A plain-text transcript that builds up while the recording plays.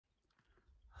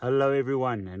Hello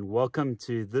everyone, and welcome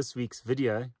to this week's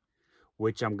video,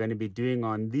 which I'm going to be doing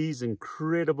on these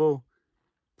incredible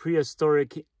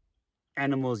prehistoric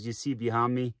animals you see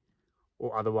behind me,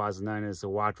 or otherwise known as the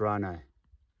white rhino.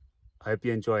 I hope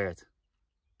you enjoy it.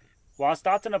 While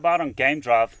starting about on Game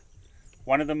Drive,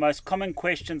 one of the most common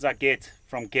questions I get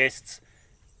from guests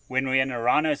when we're in a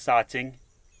rhino sighting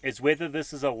is whether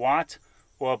this is a white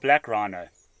or a black rhino.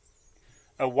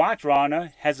 A white rhino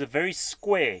has a very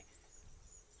square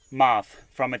mouth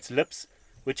from its lips,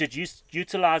 which it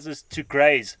utilizes to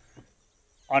graze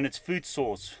on its food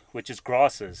source, which is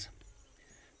grasses.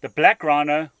 The black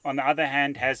rhino, on the other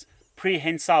hand, has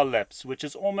prehensile lips, which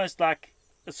is almost like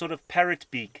a sort of parrot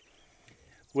beak,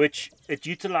 which it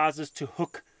utilizes to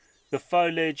hook the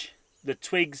foliage, the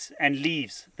twigs and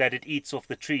leaves that it eats off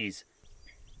the trees.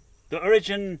 The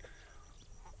origin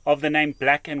of the name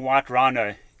Black and White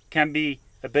Rhino can be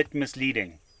a bit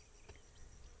misleading.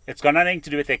 It's got nothing to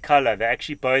do with their color. They're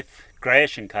actually both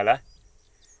grayish in color.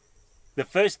 The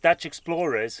first Dutch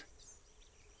explorers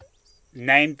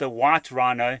named the white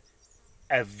rhino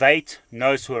a wit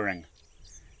nooshoorn.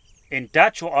 In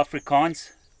Dutch or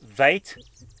Afrikaans, wit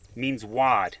means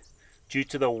wide, due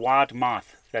to the wide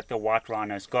mouth that the white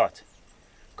rhino's got.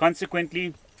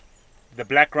 Consequently, the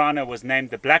black rhino was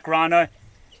named the black rhino,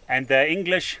 and the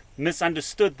English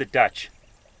misunderstood the Dutch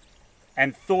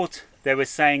and thought they were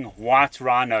saying white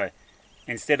rhino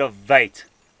instead of wit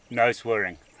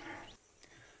nooshoorn.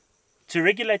 To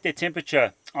regulate their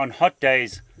temperature on hot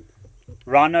days,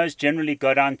 rhinos generally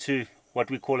go down to what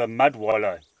we call a mud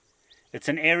wallow. It's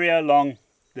an area along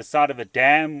the side of a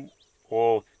dam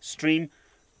or stream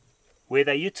where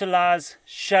they utilize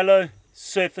shallow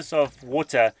surface of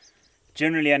water,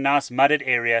 generally a nice mudded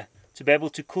area, to be able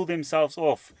to cool themselves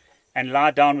off and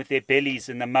lie down with their bellies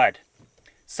in the mud.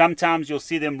 Sometimes you'll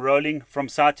see them rolling from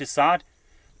side to side,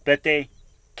 but they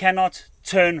cannot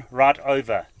turn right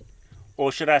over.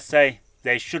 Or should I say,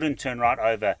 they shouldn't turn right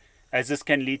over, as this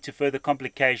can lead to further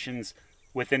complications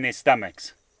within their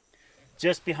stomachs.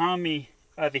 Just behind me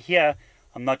over here,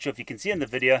 I'm not sure if you can see in the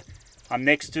video, I'm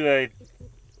next to a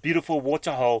beautiful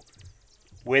waterhole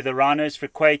where the rhinos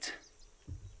frequent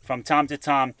from time to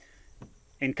time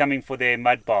in coming for their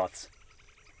mud baths.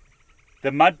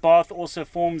 The mud bath also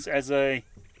forms as a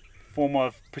form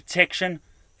of protection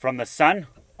from the sun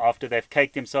after they've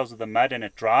caked themselves with the mud and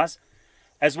it dries,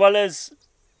 as well as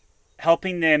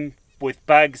helping them with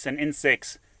bugs and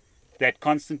insects that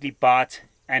constantly bite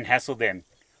and hassle them.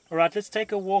 Alright, let's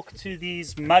take a walk to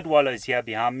these mud wallows here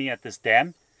behind me at this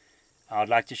dam. I'd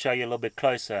like to show you a little bit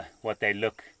closer what they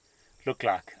look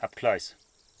like up close.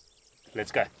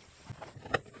 Let's go.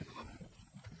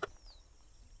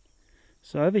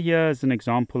 So over here is an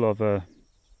example of a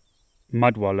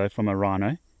mud wallow from a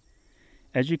rhino.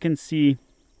 As you can see,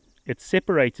 it's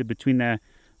separated between the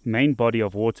main body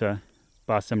of water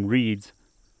by some reeds,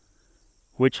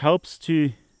 which helps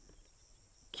to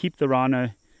keep the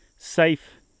rhino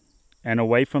safe and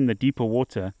away from the deeper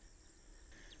water.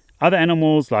 Other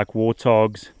animals like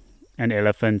warthogs and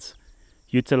elephants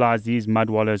utilize these mud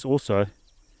wallows also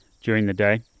during the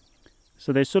day,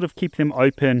 so they sort of keep them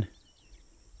open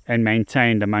and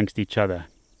maintained amongst each other.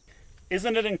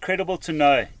 Isn't it incredible to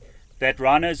know that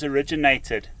rhinos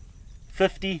originated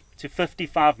 50 to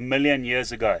 55 million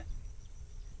years ago?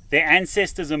 Their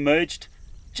ancestors emerged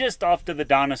just after the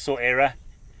dinosaur era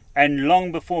and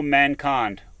long before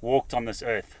mankind walked on this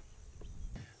earth.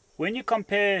 When you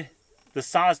compare the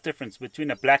size difference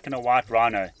between a black and a white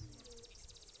rhino,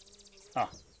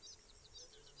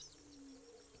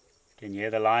 can you hear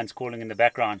the lions calling in the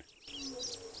background?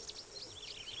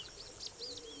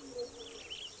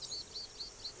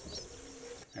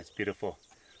 That's beautiful.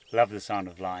 Love the sound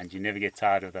of lions. You never get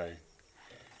tired of those.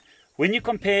 When you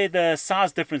compare the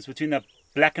size difference between a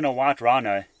black and a white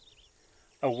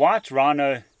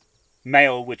rhino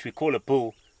male, which we call a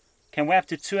bull, can weigh up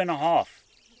to 2.5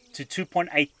 to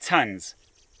 2.8 tons.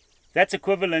 That's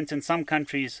equivalent in some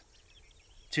countries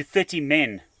to 30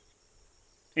 men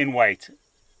in weight.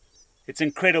 It's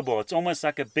incredible. It's almost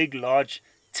like a big, large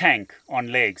tank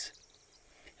on legs.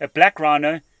 A black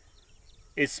rhino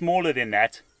is smaller than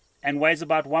that and weighs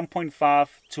about 1.5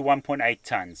 to 1.8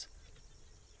 tons.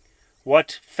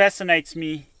 What fascinates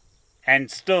me, and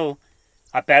still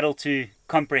I battle to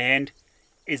comprehend,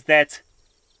 is that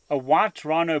a white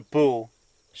rhino bull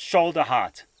shoulder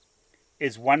height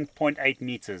is 1.8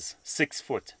 meters, 6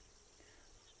 foot.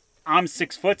 I'm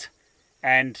 6 foot,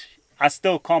 and I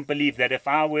still can't believe that if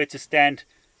I were to stand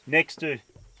next to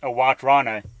a white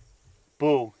rhino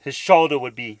bull, his shoulder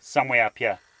would be somewhere up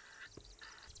here.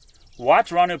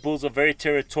 White rhino bulls are very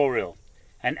territorial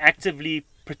and actively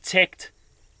protect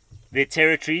their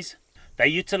territories. They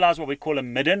utilize what we call a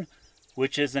midden,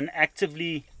 which is an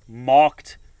actively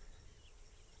marked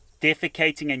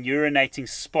defecating and urinating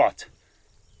spot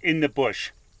in the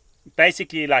bush,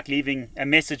 basically like leaving a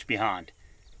message behind.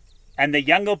 And the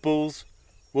younger bulls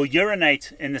will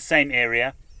urinate in the same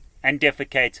area and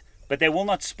defecate, but they will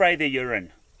not spray their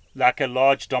urine like a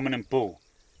large dominant bull.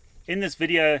 In this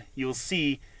video you'll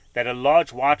see that a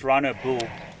large white rhino bull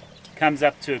comes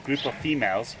up to a group of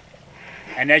females,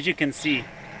 and as you can see,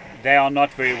 they are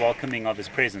not very welcoming of his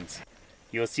presence.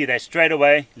 You'll see they straight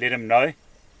away let him know.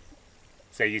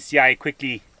 So you see how he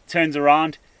quickly turns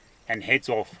around and heads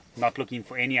off, not looking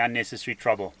for any unnecessary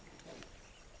trouble.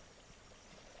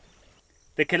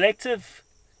 The collective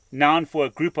noun for a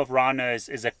group of rhinos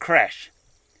is a crash,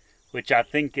 which I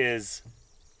think is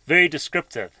very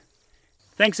descriptive.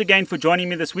 Thanks again for joining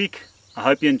me this week. I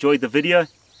hope you enjoyed the video.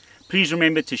 Please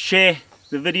remember to share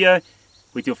the video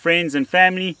with your friends and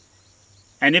family.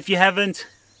 And if you haven't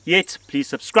yet, please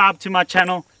subscribe to my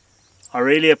channel. I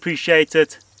really appreciate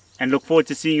it and look forward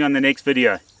to seeing you on the next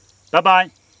video. Bye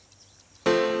bye.